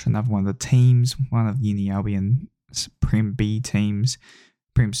time and watch another one of the teams, one of Uni Albion's Prem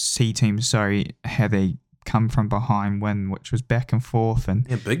C teams, how they come from behind win, which was back and forth, and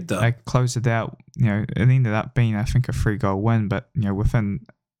big dub. They closed it out. It ended up being, I think, a 3-goal win, but within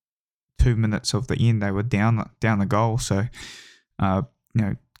 2 minutes of the end, they were down the goal. So,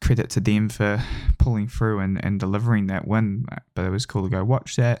 credit to them for pulling through and delivering that win. But it was cool to go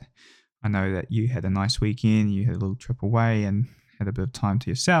watch that. I know that you had a nice weekend. You had a little trip away and had a bit of time to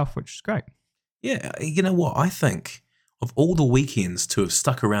yourself, which is great. Yeah, you know what? I think of all the weekends to have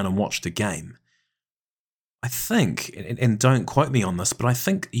stuck around and watched a game, I think, and don't quote me on this, but I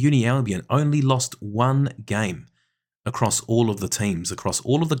think Uni Albion only lost one game across all of the teams, across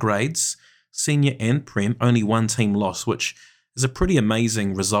all of the grades, senior and prem, only one team lost, which is a pretty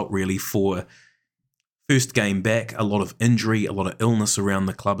amazing result really for first game back, a lot of injury, a lot of illness around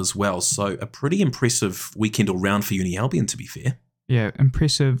the club as well. So a pretty impressive weekend all round for Uni Albion, to be fair. Yeah,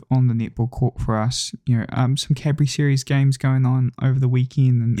 impressive on the netball court for us. Some Cadbury Series games going on over the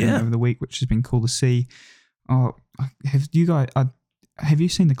weekend and over the week, which has been cool to see. Oh, have you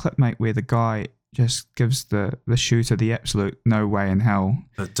seen the clip, mate, where the guy just gives the shooter the absolute no way in hell?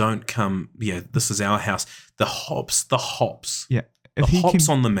 Don't come. Yeah, this is our house. The hops. Yeah, the hops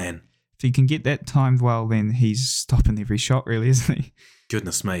on the man. If he can get that timed well, then he's stopping every shot, really, isn't he?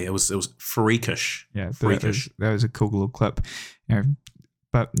 Goodness me, it was freakish. Yeah, freakish. That was a cool little clip.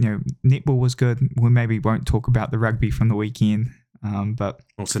 But netball was good. We maybe won't talk about the rugby from the weekend. But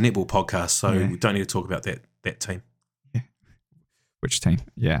it's a netball podcast, so we don't need to talk about that team. Yeah, which team?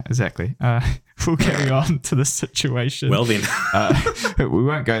 Yeah, exactly. We'll carry on to the situation. Well then, we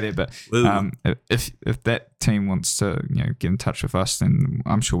won't go there. But if that team wants to get in touch with us, then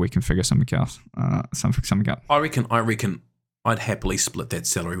I'm sure we can figure something else. Something out. I reckon I'd happily split that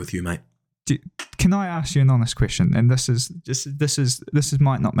salary with you, mate. Can I ask you an honest question? And this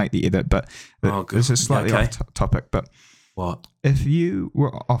might not make the edit, but this is slightly off topic. But what if you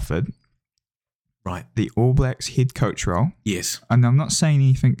were offered the All Blacks head coach role? Yes. And I'm not saying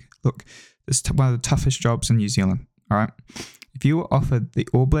anything. Look, it's one of the toughest jobs in New Zealand. All right. If you were offered the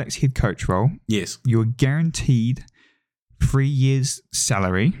All Blacks head coach role, yes, you're guaranteed 3 years'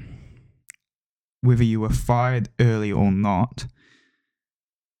 salary, whether you were fired early or not,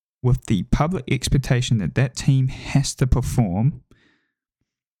 with the public expectation that team has to perform.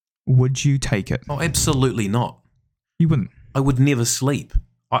 Would you take it? Oh, absolutely not. You wouldn't. I would never sleep.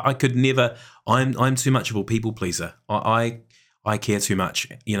 I could never. I'm too much of a people pleaser. I care too much.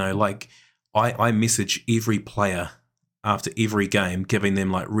 I message every player after every game, giving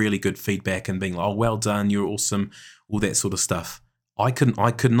them really good feedback and being like, "Oh, well done, you're awesome," all that sort of stuff. I could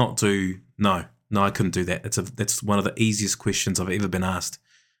not do. No, I couldn't do that. That's one of the easiest questions I've ever been asked.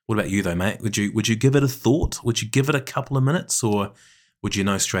 What about you though, mate? Would you give it a thought? Would you give it a couple of minutes, or would you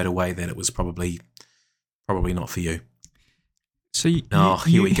know straight away that it was probably not for you? So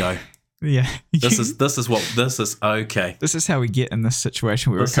here we go. Yeah. This is okay. This is how we get in this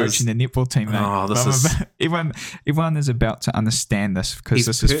situation where we're coaching the netball team, mate. Everyone is about to understand this because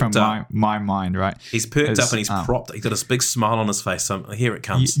this is from my mind, right? He's perked up and he's propped. He's got this big smile on his face. So here it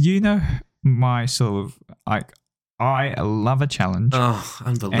comes. You know my sort of like, I love a challenge. Oh,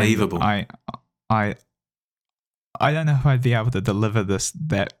 unbelievable. I don't know if I'd be able to deliver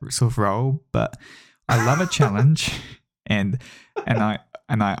that sort of role, but I love a challenge, and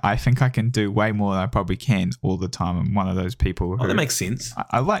I think I can do way more than I probably can all the time. I'm one of those people who, that makes sense.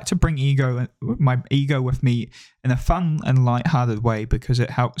 I like to bring my ego with me in a fun and lighthearted way because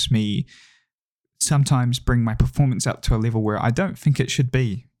it helps me sometimes bring my performance up to a level where I don't think it should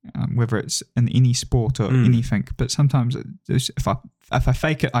be. Whether it's in any sport or anything, but sometimes if I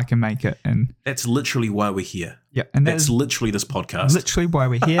fake it, I can make it, and that's literally why we're here. Yeah, and that's literally this podcast. Literally why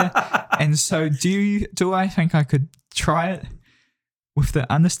we're here. And so, do I think I could try it with the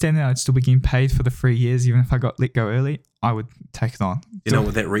understanding I'd still be getting paid for the 3 years, even if I got let go early? I would take it on. You know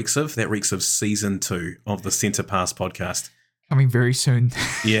what that reeks of? That reeks of season 2 of the Centre Pass podcast coming very soon.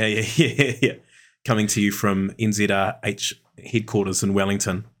 Yeah. Coming to you from NZRH headquarters in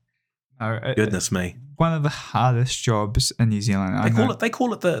Wellington. Goodness me. One of the hardest jobs in New Zealand. They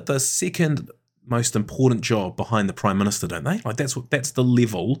call it the second most important job behind the Prime Minister, don't they? Like that's the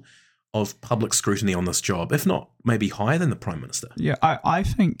level of public scrutiny on this job, if not maybe higher than the Prime Minister. Yeah, I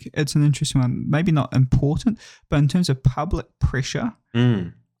think it's an interesting one. Maybe not important, but in terms of public pressure,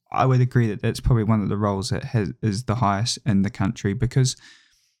 I would agree that that's probably one of the roles that is the highest in the country because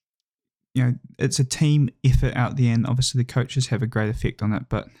it's a team effort out the end. Obviously, the coaches have a great effect on it,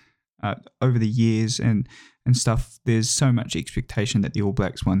 but over the years and stuff, there's so much expectation that the All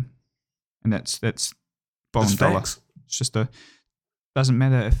Blacks win, and that's bottom dollar. It's just doesn't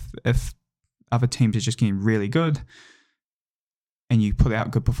matter if other teams are just getting really good, and you put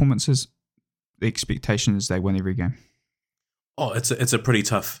out good performances. The expectation is they win every game. Oh, it's a pretty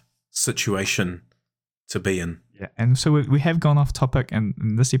tough situation to be in. Yeah, and so we have gone off topic, and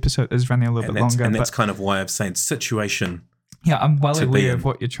this episode is running a little bit longer. And that's kind of why I'm saying situation. Yeah, I'm well aware of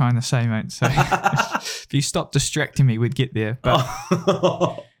what you're trying to say, mate. So if you stop distracting me, we'd get there. But,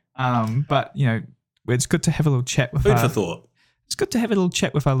 but it's good to have a little chat with food for thought. It's good to have a little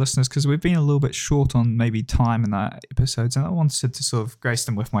chat with our listeners because we've been a little bit short on maybe time in our episodes, and I wanted to sort of grace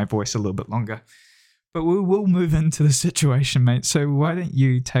them with my voice a little bit longer. But we will move into the situation, mate. So why don't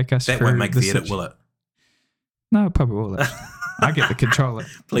you take us through that won't make the edit, will it? No, it probably will. I get to control it.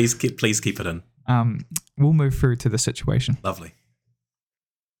 Please keep it in. We'll move through to the situation. Lovely.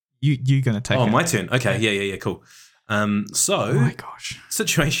 You're going to take it. Oh, my turn. Okay. Yeah, cool. So, oh my gosh.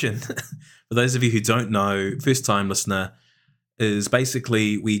 Situation, for those of you who don't know, first-time listener, is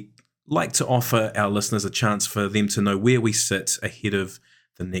basically we like to offer our listeners a chance for them to know where we sit ahead of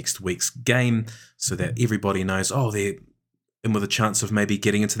the next week's game so that everybody knows, they're in with a chance of maybe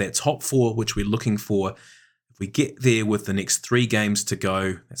getting into that top 4, which we're looking for. If we get there with the next 3 games to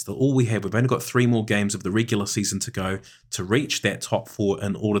go, that's all we have. We've only got 3 more games of the regular season to go to reach that top 4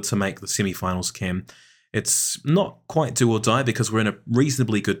 in order to make the semi-finals, Cam. It's not quite do or die because we're in a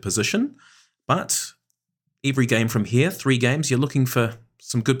reasonably good position, but every game from here, 3 games, you're looking for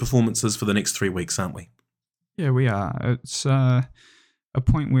some good performances for the next 3 weeks, aren't we? Yeah, we are. It's a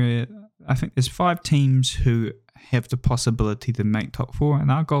point where I think there's 5 teams who have the possibility to make top 4, and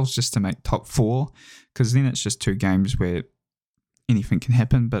our goal is just to make top 4 because then it's just 2 games where anything can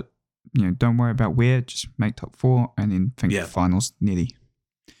happen, but don't worry about where, just make top 4 and then think finals netty.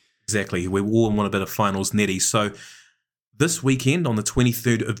 Exactly. We all want a bit of finals netty. So this weekend on the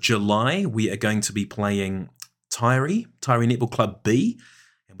 23rd of July, we are going to be playing Tyree Netball Club B,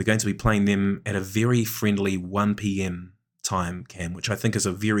 and we're going to be playing them at a very friendly 1 p.m. time, Cam, which I think is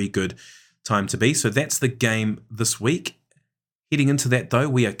a very good time to be. So that's the game this week. Heading into that, though,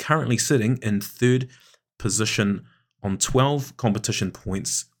 we are currently sitting in 3rd position on 12 competition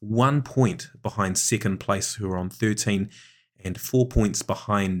points, 1 point behind second place, who are on 13, and 4 points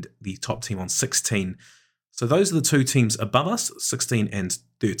behind the top team on 16. So those are the 2 teams above us, 16 and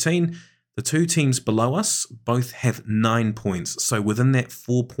 13. The 2 teams below us both have 9 points. So within that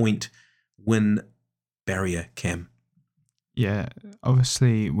 4-point win barrier, Cam. Yeah,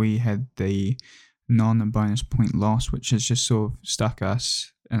 obviously we had the non-bonus point loss, which has just sort of stuck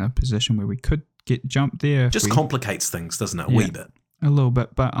us in a position where we could get jumped there. Just complicates things, doesn't it? A wee bit. A little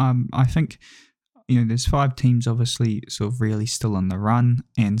bit, but I think there's 5 teams obviously sort of really still on the run,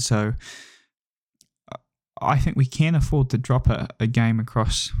 and so I think we can afford to drop a game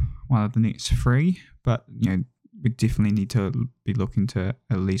across one of the next 3, but we definitely need to be looking to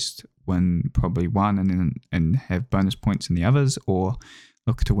at least win probably one and have bonus points in the others, or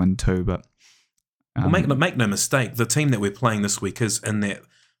look to win too. But well, make no mistake, the team that we're playing this week is in that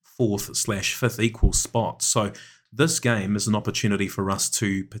 4th/5th equal spot. So this game is an opportunity for us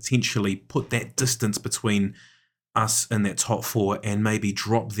to potentially put that distance between us in that top 4 and maybe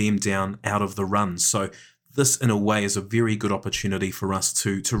drop them down out of the run. So this, in a way, is a very good opportunity for us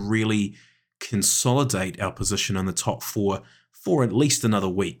to really consolidate our position in the top 4 for at least another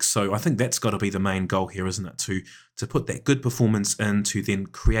week. So I think that's got to be the main goal here, isn't it? To put that good performance in, to then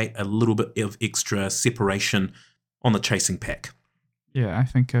create a little bit of extra separation on the chasing pack. Yeah, I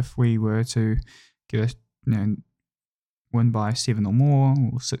think if we were to get a win by 7 or more,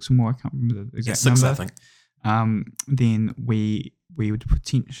 or 6 or more, I can't remember the exact 6, number. I think. Then we would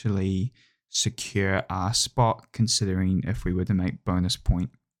potentially secure our spot, considering if we were to make bonus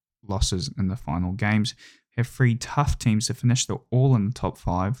point losses in the final games. Have 3 tough teams to finish. They're all in the top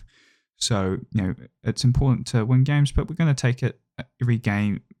 5. So, it's important to win games, but we're going to take it every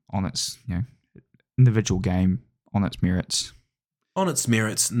game on its, individual game on its merits. On its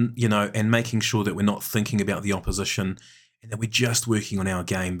merits, and making sure that we're not thinking about the opposition and that we're just working on our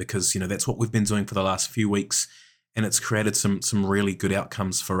game, because, that's what we've been doing for the last few weeks, and it's created some really good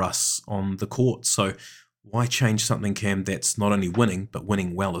outcomes for us on the court. So why change something, Cam, that's not only winning, but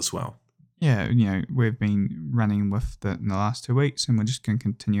winning well as well? Yeah, we've been running with it in the last 2 weeks, and we're just going to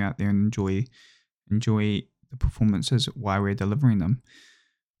continue out there and enjoy the performances while we're delivering them.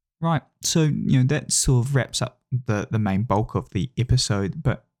 Right, so that sort of wraps up the main bulk of the episode,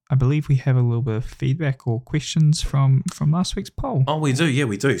 but I believe we have a little bit of feedback or questions from last week's poll. Oh, we do. Yeah,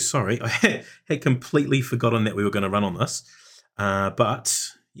 we do. Sorry, I had completely forgotten that we were going to run on this.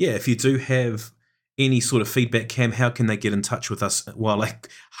 But yeah, if you do have any sort of feedback, Cam, how can they get in touch with us while I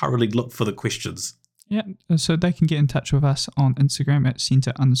hurriedly look for the questions? Yeah, so they can get in touch with us on Instagram at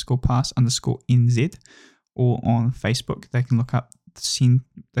centre_pass_NZ, or on Facebook they can look up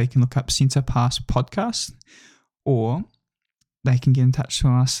Centre Pass Podcast, or they can get in touch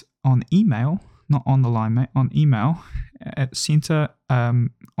with us on email, not on the line, mate, on email at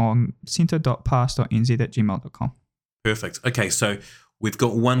on centre.pass.nz@gmail.com. Perfect. Okay, so we've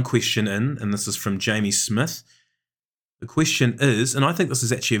got one question in, and this is from Jamie Smith. The question is, and I think this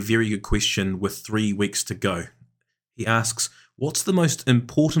is actually a very good question with 3 weeks to go. He asks, what's the most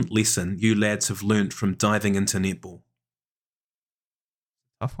important lesson you lads have learnt from diving into netball?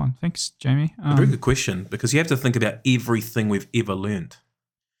 Tough one. Thanks, Jamie. A very good question, because you have to think about everything we've ever learned.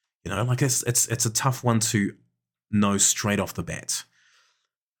 It's a tough one to know straight off the bat.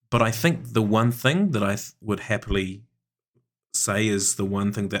 But I think the one thing that I would happily say is the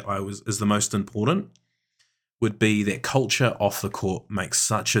one thing that is the most important would be that culture off the court makes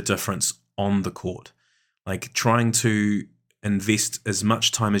such a difference on the court. Like, trying to invest as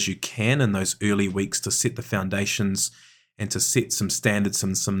much time as you can in those early weeks to set the foundations and to set some standards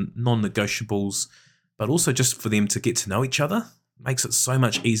and some non-negotiables, but also just for them to get to know each other, makes it so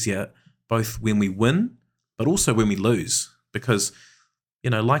much easier, both when we win, but also when we lose. Because,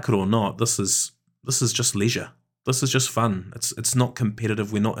 like it or not, this is just leisure. This is just fun. It's not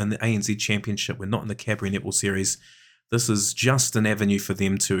competitive. We're not in the ANZ Championship. We're not in the Cadbury Netball Series. This is just an avenue for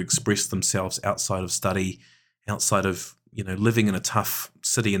them to express themselves outside of study, outside of living in a tough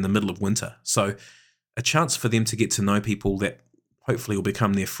city in the middle of winter. So a chance for them to get to know people that hopefully will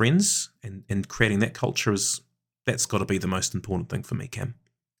become their friends, and creating that culture that's got to be the most important thing for me, Cam.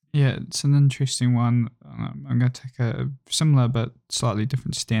 Yeah, it's an interesting one. I'm going to take a similar but slightly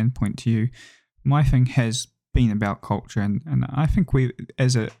different standpoint to you. My thing has been about culture, and I think we,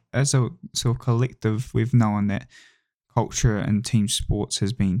 as a sort of collective, we've known that culture in team sports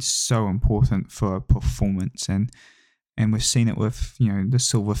has been so important for performance, and we've seen it with the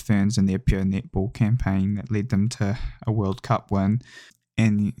Silver Ferns and their pure netball campaign that led them to a World Cup win,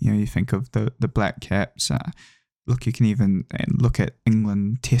 and you think of the Black Caps. Look, you can even look at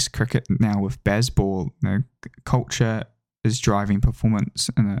England Test cricket now with baseball. Culture is driving performance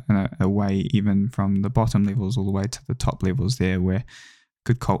in a way, even from the bottom levels all the way to the top levels there, where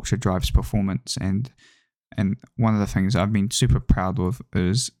good culture drives performance. And one of the things I've been super proud of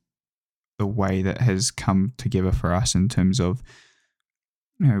is the way that has come together for us in terms of,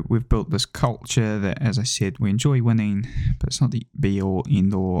 we've built this culture that, as I said, we enjoy winning, but it's not the be all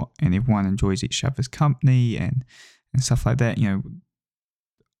end all, and everyone enjoys each other's company and stuff like that.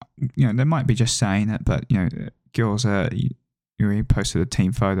 They might be just saying it, but girls are. We posted a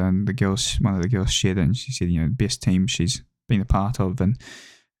team photo, and one of the girls shared it, and she said, best team she's been a part of, and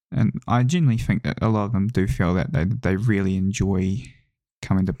I genuinely think that a lot of them do feel that they really enjoy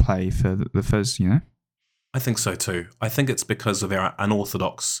coming to play for the Fizz. I think so too. I think it's because of our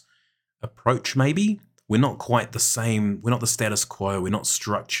unorthodox approach, maybe, we're not quite the same. We're not the status quo. We're not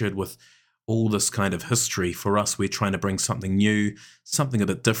structured with all this kind of history. For us, we're trying to bring something new, something a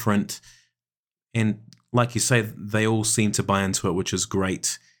bit different. And like you say, they all seem to buy into it, which is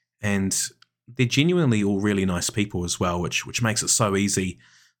great. And they're genuinely all really nice people as well, which makes it so easy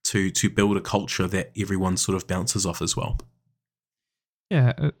to build a culture that everyone sort of bounces off as well.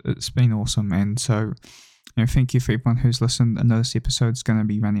 Yeah, it's been awesome. And so, thank you for everyone who's listened. I know this episode's going to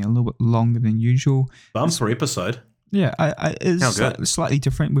be running a little bit longer than usual. Bumper episode. Yeah, it's slightly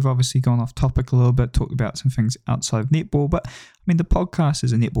different. We've obviously gone off topic a little bit, talked about some things outside of netball. But, the podcast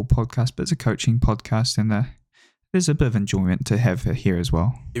is a netball podcast, but it's a coaching podcast, and there's a bit of enjoyment to have here as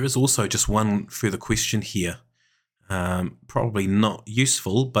well. There is also just one further question here. Probably not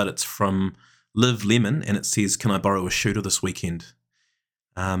useful, but it's from Liv Lemon, and it says, can I borrow a shooter this weekend?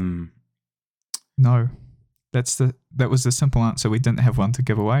 No. That was the simple answer. We didn't have one to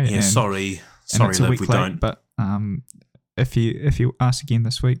give away. Yeah, sorry, Liv, we don't. But if you ask again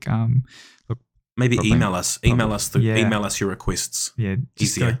this week, look, maybe email us your requests. Yeah,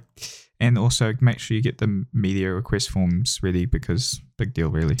 easier. And also make sure you get the media request forms ready, because big deal,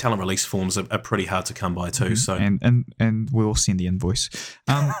 really. Talent release forms are pretty hard to come by too. So and we'll send the invoice.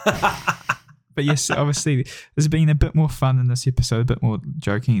 But yes, obviously there's been a bit more fun in this episode, a bit more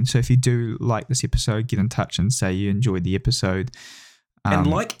joking. So if you do like this episode, get in touch and say you enjoyed the episode. And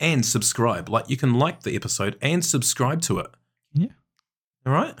like and subscribe. Like, you can like the episode and subscribe to it. Yeah.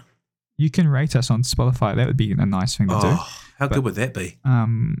 All right? You can rate us on Spotify. That would be a nice thing to do. How good would that be?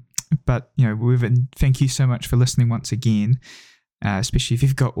 But, thank you so much for listening once again, especially if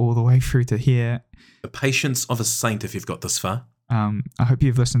you've got all the way through to here. The patience of a saint if you've got this far. I hope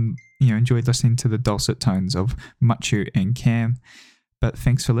you've enjoyed listening to the dulcet tones of Machu and Cam. But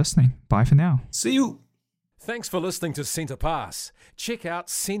thanks for listening. Bye for now. See you. Thanks for listening to Centre Pass. Check out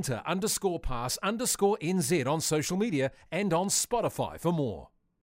centre_pass_NZ on social media and on Spotify for more.